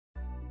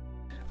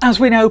As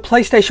we know,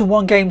 PlayStation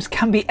 1 games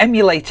can be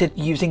emulated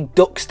using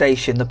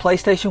DuckStation, the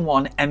PlayStation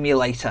 1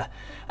 emulator.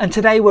 And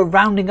today we're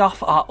rounding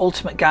off our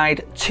ultimate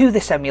guide to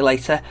this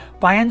emulator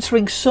by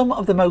answering some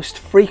of the most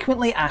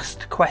frequently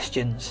asked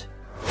questions.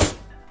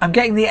 I'm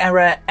getting the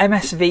error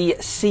MSV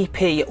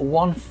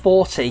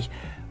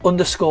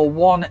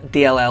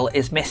CP140_1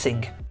 is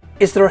missing.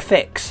 Is there a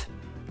fix?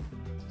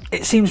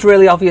 It seems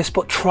really obvious,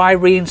 but try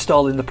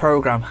reinstalling the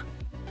program.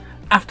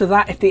 After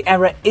that, if the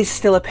error is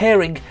still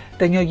appearing,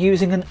 then you're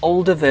using an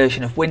older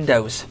version of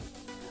Windows.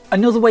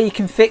 Another way you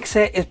can fix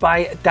it is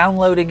by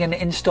downloading and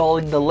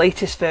installing the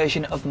latest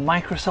version of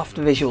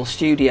Microsoft Visual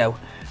Studio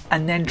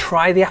and then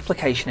try the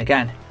application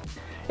again.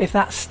 If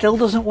that still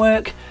doesn't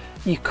work,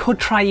 you could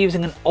try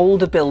using an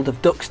older build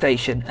of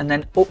DuckStation and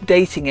then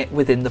updating it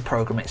within the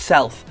program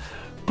itself.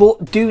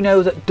 But do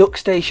know that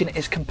DuckStation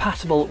is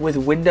compatible with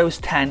Windows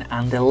 10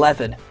 and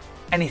 11.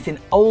 Anything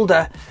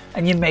older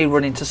and you may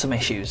run into some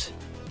issues.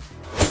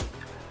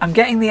 I'm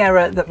getting the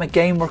error that my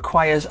game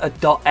requires a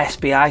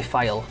 .sbi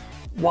file.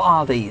 What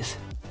are these?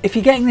 If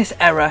you're getting this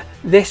error,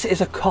 this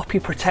is a copy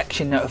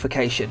protection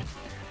notification.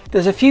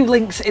 There's a few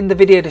links in the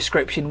video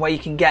description where you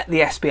can get the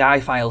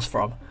SBI files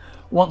from.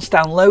 Once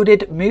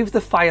downloaded, move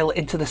the file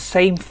into the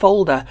same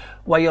folder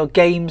where your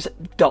game's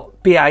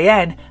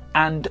 .bin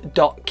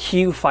and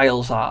 .q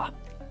files are.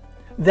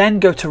 Then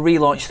go to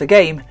relaunch the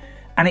game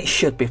and it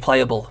should be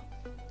playable.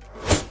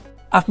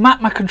 I've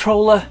mapped my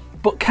controller,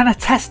 but can I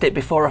test it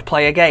before I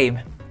play a game?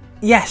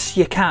 Yes,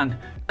 you can.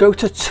 Go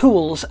to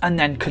Tools and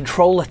then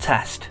Controller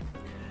Test.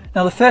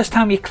 Now the first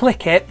time you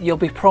click it, you'll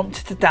be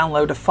prompted to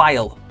download a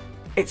file.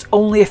 It's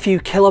only a few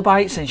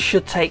kilobytes and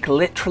should take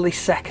literally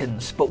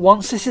seconds, but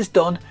once this is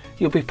done,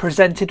 you'll be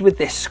presented with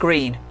this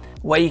screen,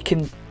 where you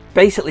can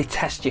basically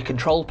test your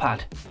control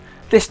pad.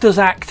 This does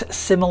act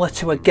similar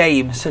to a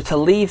game, so to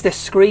leave this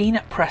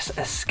screen, press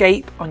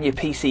Escape on your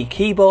PC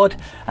keyboard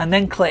and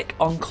then click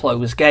on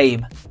Close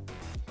Game.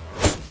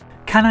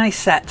 Can I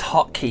set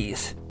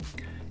hotkeys?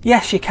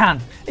 Yes, you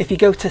can. If you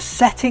go to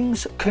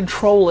Settings,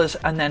 Controllers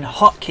and then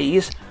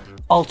Hotkeys,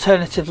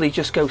 alternatively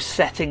just go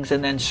Settings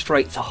and then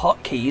straight to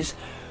Hotkeys,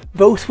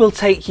 both will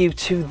take you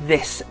to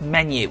this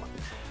menu.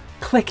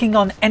 Clicking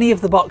on any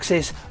of the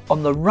boxes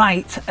on the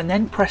right and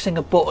then pressing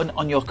a button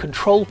on your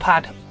control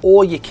pad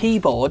or your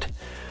keyboard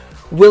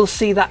will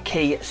see that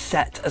key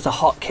set as a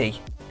hotkey.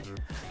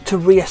 To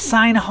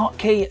reassign a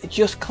hotkey,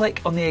 just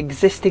click on the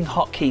existing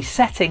hotkey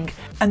setting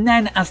and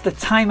then as the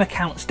timer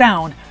counts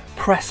down,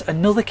 press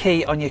another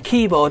key on your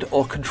keyboard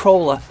or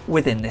controller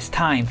within this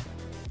time.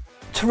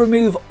 To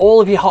remove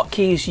all of your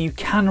hotkeys, you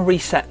can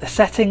reset the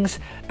settings,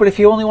 but if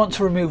you only want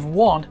to remove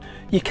one,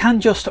 you can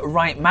just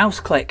right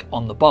mouse click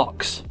on the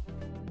box.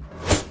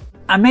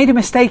 I made a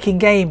mistake in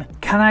game,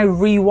 can I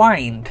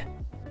rewind?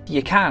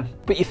 You can,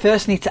 but you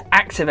first need to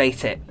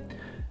activate it.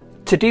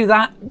 To do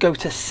that, go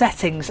to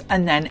Settings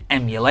and then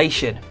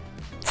Emulation.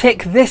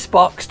 Tick this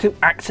box to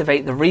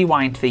activate the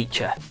rewind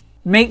feature.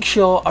 Make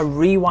sure a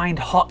rewind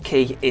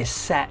hotkey is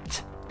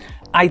set.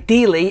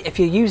 Ideally, if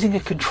you're using a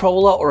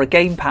controller or a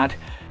gamepad,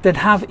 then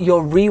have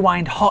your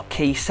rewind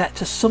hotkey set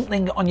to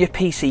something on your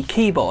PC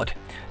keyboard.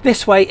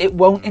 This way it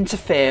won't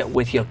interfere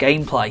with your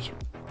gameplay.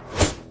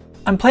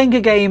 I'm playing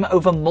a game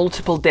over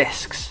multiple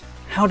discs.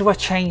 How do I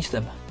change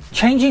them?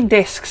 Changing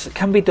discs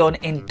can be done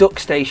in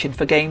DuckStation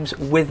for games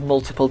with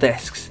multiple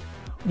discs.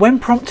 When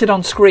prompted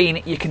on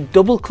screen, you can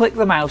double click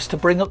the mouse to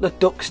bring up the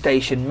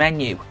DuckStation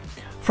menu.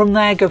 From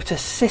there, go to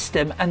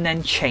System and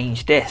then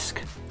Change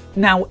Disc.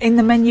 Now, in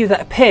the menu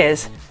that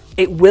appears,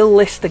 it will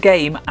list the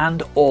game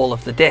and all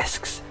of the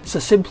discs, so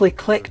simply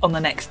click on the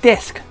next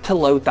disc to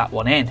load that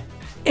one in.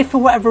 If for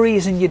whatever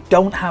reason you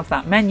don't have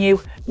that menu,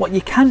 what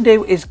you can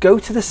do is go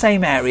to the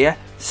same area,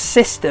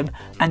 System,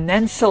 and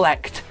then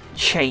select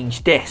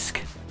Change Disc.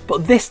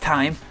 But this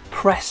time,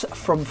 press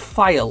from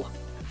File.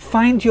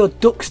 Find your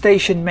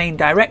DuckStation main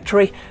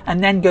directory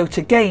and then go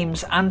to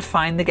Games and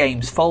find the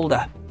Games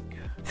folder.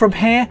 From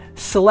here,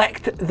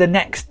 select the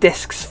next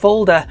discs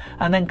folder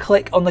and then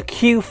click on the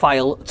Q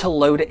file to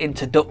load it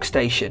into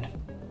DuckStation.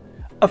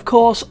 Of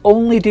course,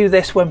 only do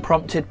this when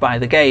prompted by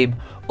the game,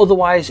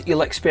 otherwise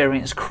you'll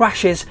experience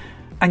crashes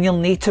and you'll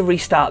need to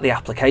restart the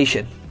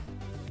application.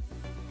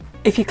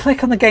 If you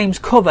click on the game's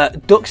cover,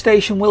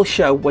 DuckStation will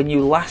show when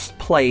you last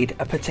played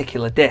a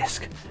particular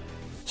disc.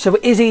 So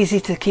it is easy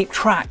to keep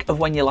track of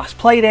when you last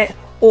played it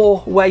or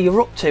where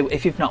you're up to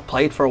if you've not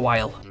played for a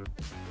while.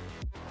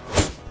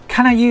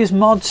 Can I use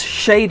mods,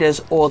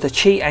 shaders or the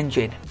cheat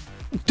engine?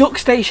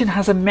 DuckStation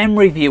has a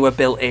memory viewer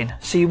built in,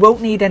 so you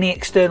won't need any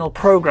external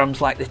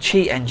programs like the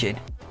cheat engine,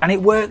 and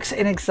it works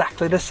in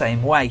exactly the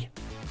same way.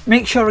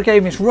 Make sure a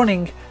game is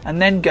running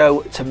and then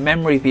go to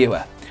memory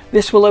viewer.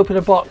 This will open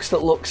a box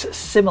that looks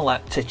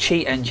similar to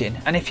cheat engine,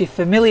 and if you're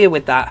familiar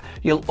with that,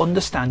 you'll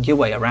understand your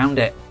way around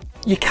it.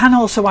 You can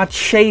also add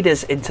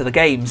shaders into the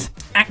games.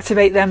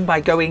 Activate them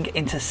by going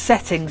into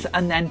Settings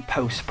and then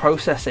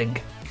Post-Processing.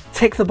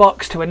 Tick the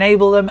box to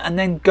enable them and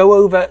then go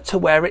over to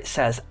where it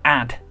says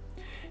Add.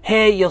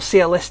 Here you'll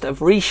see a list of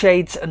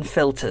reshades and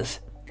filters.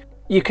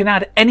 You can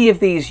add any of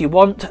these you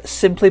want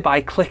simply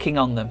by clicking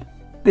on them.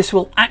 This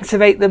will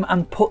activate them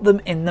and put them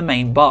in the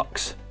main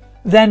box.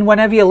 Then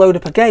whenever you load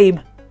up a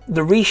game,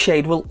 the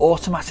reshade will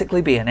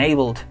automatically be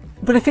enabled.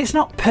 But if it's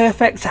not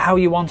perfect to how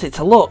you want it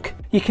to look,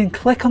 you can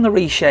click on the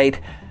reshade,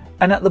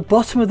 and at the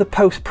bottom of the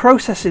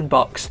post-processing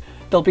box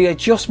there'll be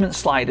adjustment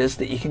sliders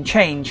that you can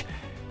change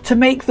to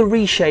make the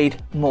reshade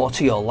more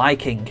to your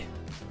liking.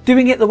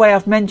 Doing it the way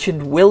I've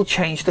mentioned will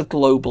change the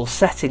global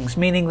settings,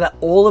 meaning that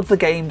all of the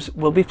games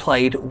will be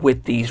played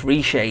with these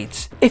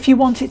reshades. If you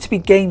want it to be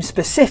game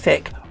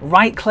specific,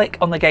 right click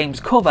on the game's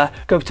cover,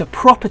 go to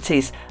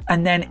Properties,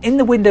 and then in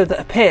the window that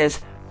appears,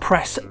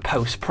 press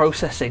Post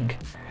Processing.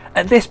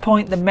 At this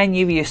point the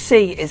menu you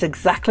see is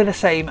exactly the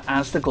same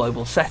as the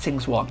global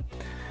settings one,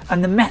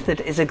 and the method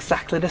is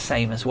exactly the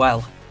same as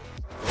well.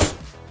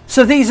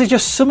 So these are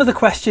just some of the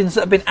questions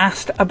that have been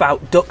asked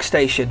about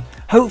DuckStation.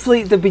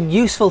 Hopefully they've been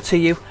useful to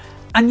you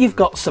and you've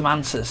got some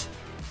answers.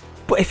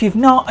 But if you've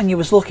not and you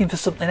was looking for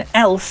something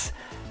else,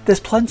 there's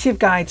plenty of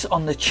guides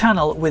on the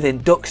channel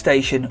within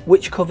DuckStation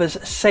which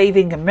covers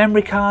saving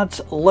memory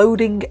cards,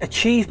 loading,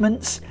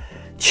 achievements,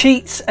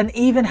 cheats, and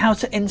even how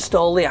to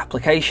install the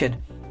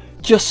application.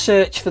 Just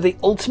search for the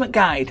ultimate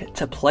guide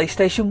to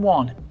PlayStation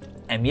 1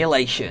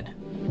 emulation.